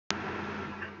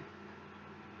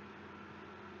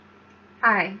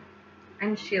Hi,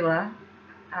 I'm Sheila.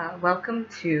 Welcome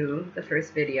to the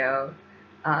first video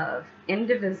of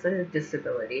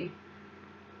Indivisidisability.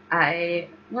 I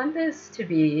want this to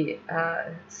be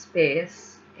a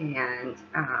space and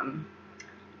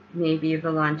maybe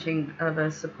the launching of a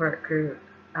support group.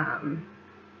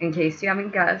 In case you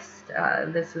haven't guessed,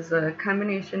 this is a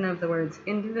combination of the words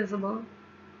indivisible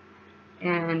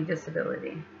and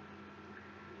disability.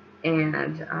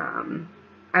 And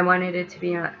I wanted it to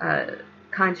be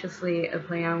consciously a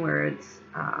play on words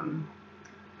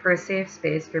for a safe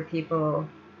space for people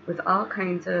with all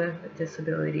kinds of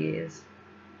disabilities,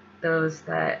 those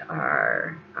that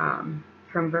are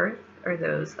from birth or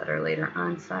those that are later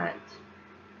onset,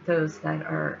 those that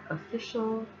are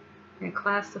official and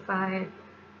classified,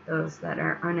 those that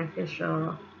are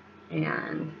unofficial,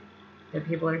 and that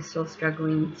people are still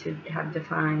struggling to have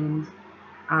defined.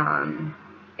 Um,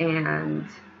 and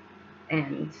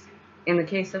and in the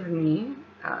case of me,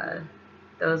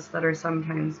 those that are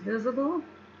sometimes visible.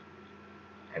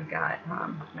 I've got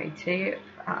my tape,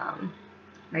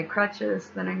 my crutches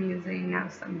that I'm using now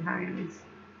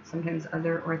sometimes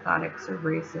other orthotics or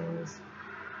braces,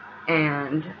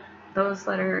 and those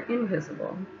that are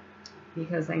invisible,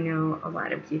 because I know a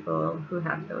lot of people who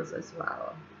have those as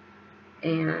well.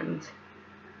 And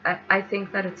I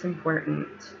think that it's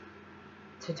important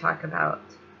to talk about.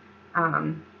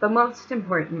 But most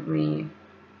importantly,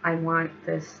 I want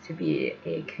this to be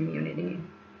a community,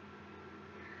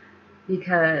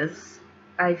 because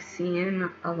I've seen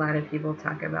a lot of people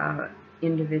talk about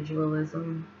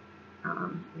individualism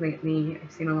lately.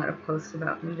 I've seen a lot of posts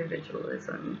about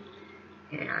individualism,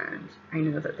 and I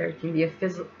know that there can be a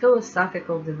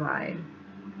philosophical divide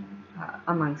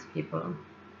amongst people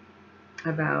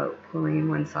about pulling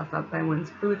oneself up by one's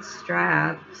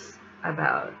bootstraps,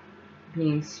 about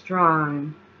being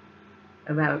strong,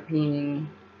 about being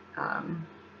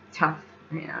tough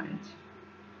and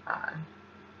uh,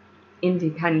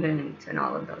 independent, and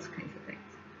all of those kinds of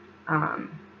things.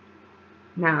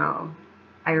 Now,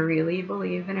 I really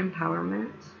believe in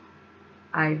empowerment.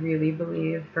 I really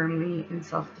believe firmly in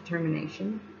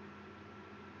self-determination.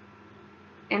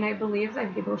 And I believe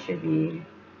that people should be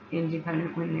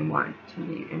independent when they want to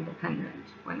be independent,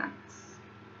 when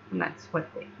that's what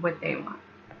they want.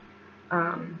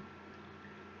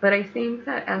 But I think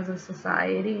that as a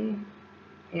society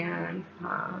and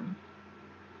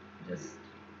just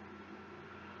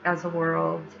as a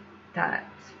world, that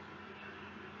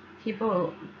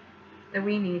people, that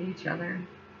we need each other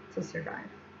to survive.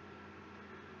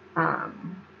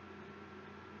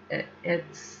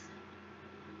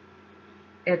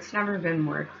 It's never been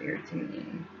more clear to me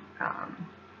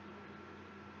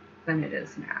than it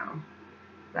is now,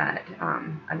 that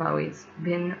I've always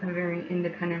been a very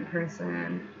independent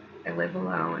person. I live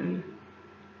alone.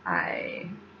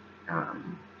 I'm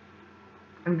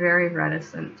very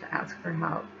reticent to ask for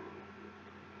help,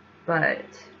 but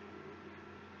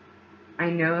I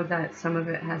know that some of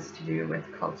it has to do with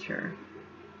culture,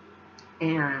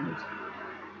 and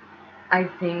I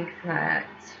think that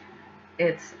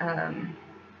it's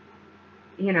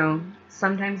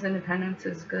sometimes independence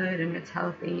is good and it's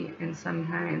healthy, and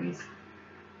sometimes,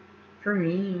 for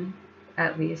me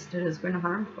at least, it has been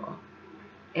harmful.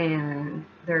 And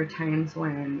there are times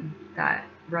when that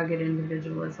rugged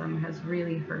individualism has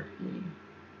really hurt me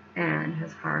and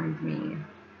has harmed me.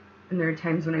 And there are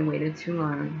times when I waited too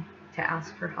long to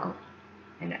ask for help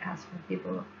and to ask for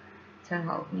people to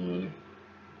help me.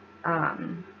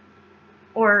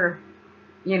 Or,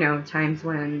 times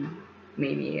when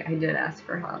maybe I did ask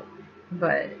for help,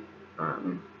 but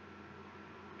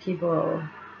people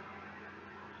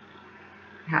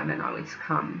haven't always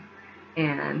come,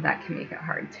 and that can make it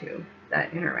hard too,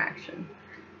 that interaction.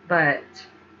 But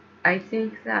I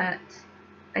think that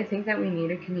we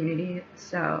need a community.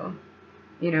 So,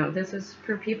 this is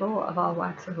for people of all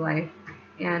walks of life,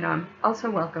 and also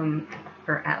welcome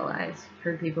for allies,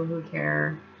 for people who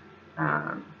care,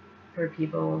 for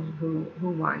people who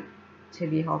want to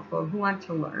be helpful, who want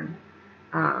to learn.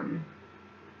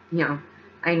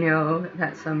 I know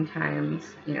that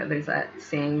sometimes, there's that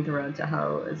saying, the road to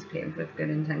hell is paved with good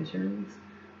intentions.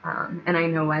 And I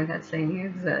know why that saying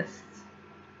exists,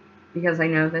 because I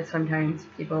know that sometimes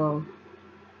people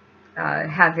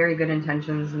have very good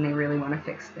intentions and they really want to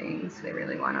fix things. They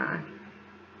really want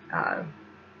to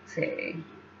say,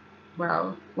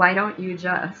 well, why don't you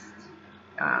just?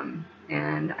 And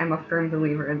I'm a firm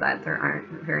believer that there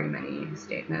aren't very many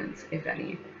statements, if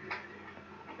any,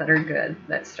 that are good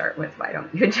that start with "why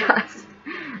don't you just?"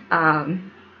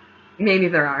 Maybe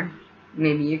there are.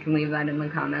 Maybe you can leave that in the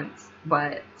comments.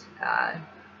 But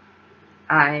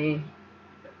I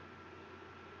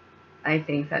I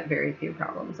think that very few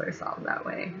problems are solved that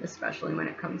way, especially when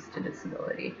it comes to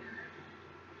disability.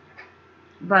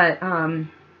 But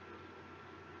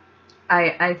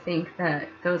I think that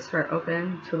those who are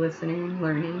open to listening,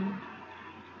 learning,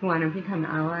 who want to become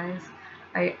allies,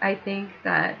 I think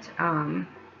that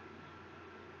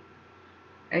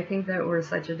we're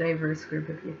such a diverse group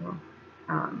of people.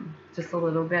 Just a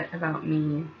little bit about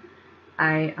me.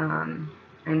 I'm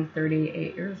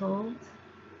 38 years old.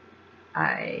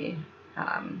 I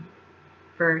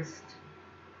first,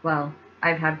 well,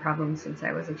 I've had problems since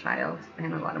I was a child,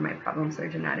 and a lot of my problems are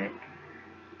genetic.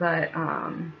 But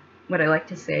what I like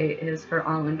to say is, for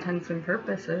all intents and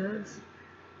purposes,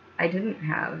 I didn't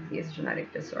have these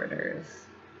genetic disorders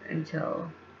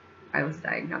until I was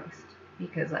diagnosed,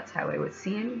 because that's how I was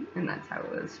seen and that's how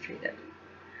I was treated.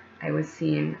 I was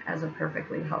seen as a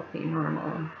perfectly healthy,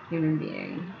 normal human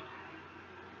being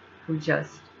who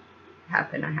just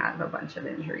happened to have a bunch of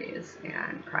injuries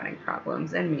and chronic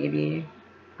problems, and maybe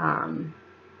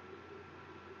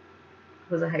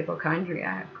was a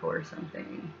hypochondriac or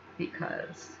something,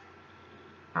 because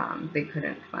they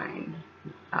couldn't find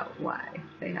out why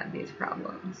they had these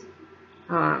problems.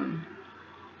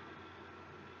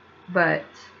 But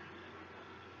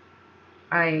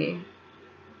I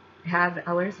have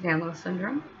Ehlers-Danlos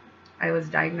syndrome. I was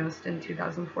diagnosed in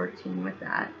 2014 with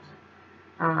that.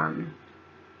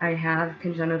 I have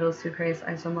congenital sucrase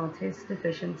isomaltase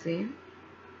deficiency,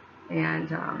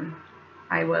 and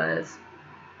I was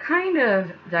kind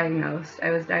of diagnosed.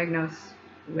 I was diagnosed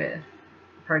with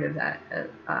part of that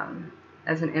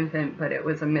as an infant, but it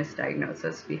was a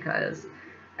misdiagnosis, because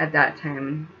at that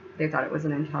time they thought it was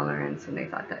an intolerance and they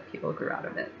thought that people grew out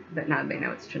of it, but now they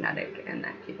know it's genetic and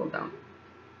that people don't.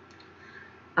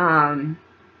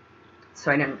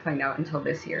 So I didn't find out until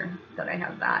this year that I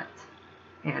have that,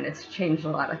 and it's changed a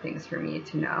lot of things for me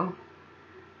to know.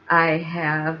 I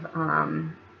have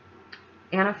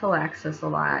anaphylaxis a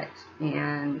lot,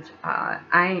 and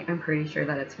I am pretty sure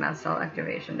that it's mast cell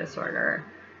activation disorder,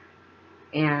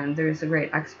 and there's a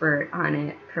great expert on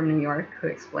it from New York who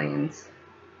explains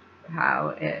how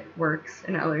it works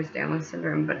in Ehlers-Danlos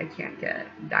syndrome, but I can't get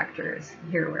doctors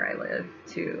here where I live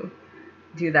to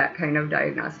do that kind of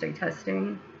diagnostic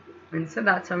testing, and so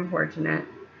that's unfortunate.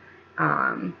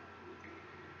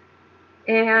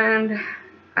 And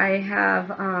I have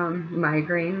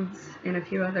migraines and a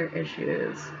few other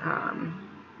issues,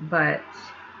 but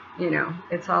you know,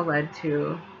 it's all led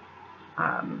to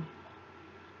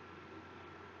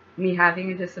me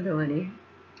having a disability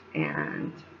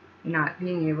and not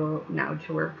being able now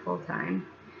to work full time,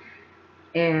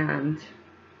 and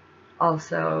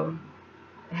also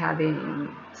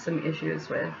having some issues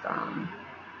with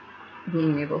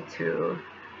being able to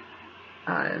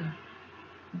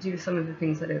do some of the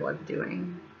things that I love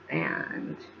doing,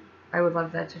 and I would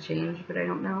love that to change, but I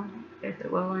don't know if it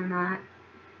will or not,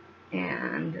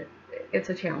 and it's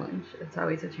a challenge. It's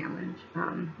always a challenge.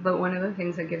 But one of the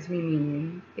things that gives me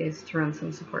meaning is to run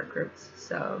some support groups.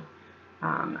 So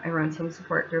I run some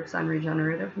support groups on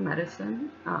regenerative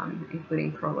medicine,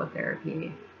 including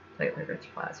prolotherapy, platelet-rich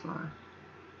plasma,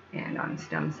 and on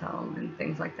stem cell and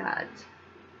things like that.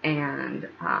 And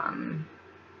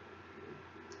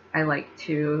I like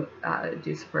to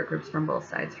do support groups from both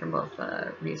sides, from both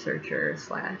the researcher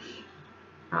slash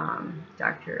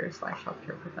doctor slash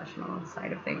healthcare professional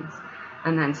side of things,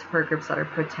 and then support groups that are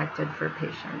protected for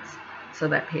patients, so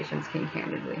that patients can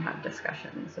candidly have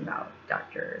discussions about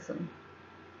doctors and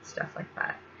stuff like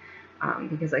that,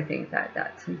 because I think that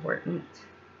that's important.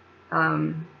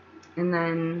 And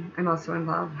then I'm also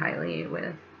involved highly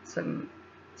with some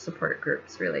support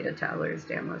groups related to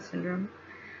Ehlers-Danlos syndrome,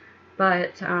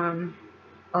 but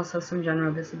also some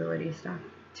general disability stuff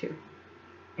too.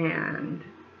 And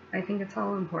I think it's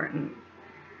all important.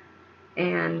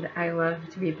 And I love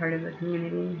to be part of the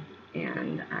community,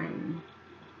 and I'm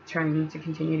trying to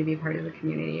continue to be part of the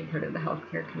community, part of the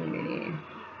healthcare community,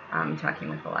 talking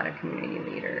with a lot of community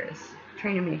leaders,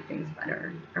 trying to make things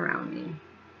better around me.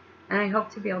 And I hope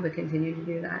to be able to continue to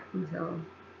do that until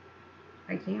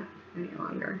I can't any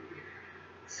longer.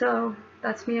 So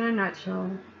that's me in a nutshell.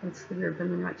 That's the group in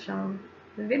a nutshell.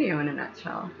 The video in a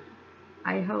nutshell.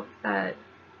 I hope that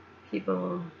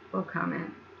people will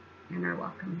comment and are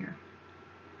welcome here.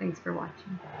 Thanks for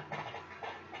watching.